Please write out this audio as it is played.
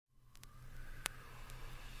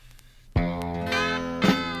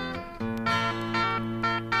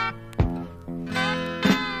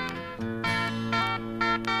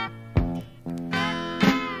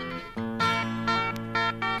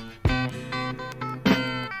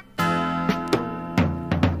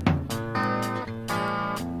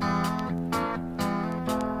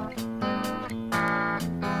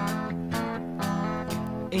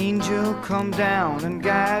angel come down and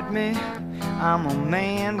guide me. I'm a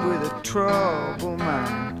man with a troubled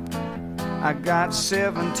mind. I got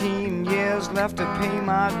 17 years left to pay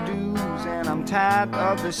my dues, and I'm tired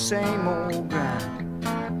of the same old grind.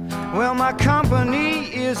 Well, my company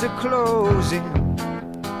is a-closing.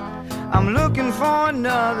 I'm looking for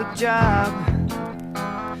another job.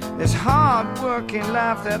 This hard-working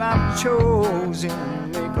life that I've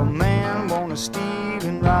chosen make a man wanna steal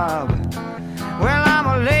and rob. Well, I'm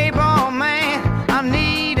a labor man, I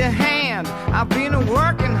need a hand. I've been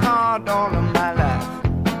working hard all of my life.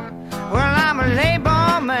 Well, I'm a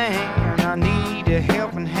labor man, I need a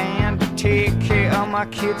helping hand to take care of my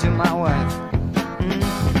kids and my wife.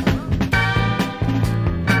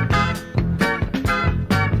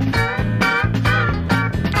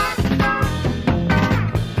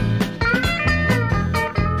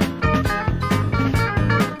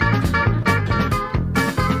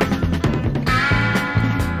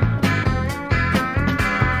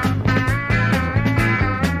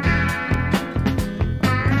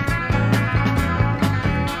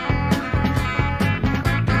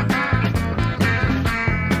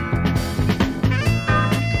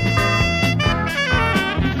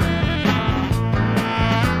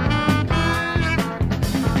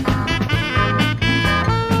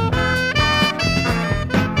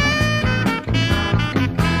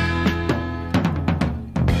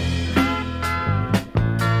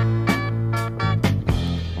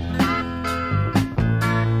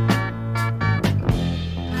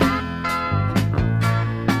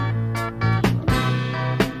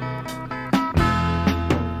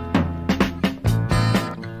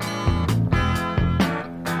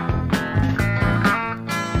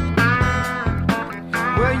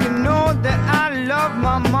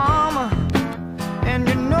 My mama, and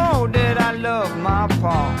you know that I love my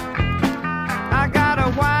pa. I got a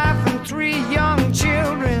wife and 3 young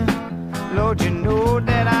children. Lord, you know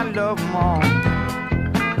that I love them all.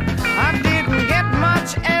 I didn't get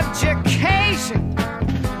much education.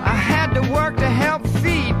 I had to work to help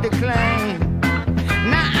feed the clan.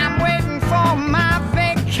 Now I'm waiting for my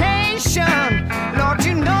vacation. Lord,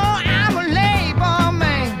 you know I'm a labor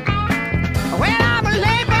man. Well, I'm a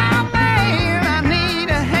labor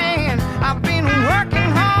working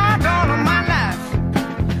hard all of my life.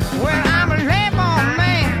 Well, I'm a labor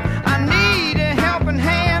man, I need a helping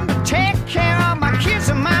hand to take care of my kids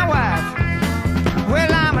and my wife.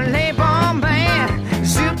 Well, I'm a labor man,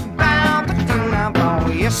 zip bound,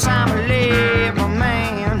 yes,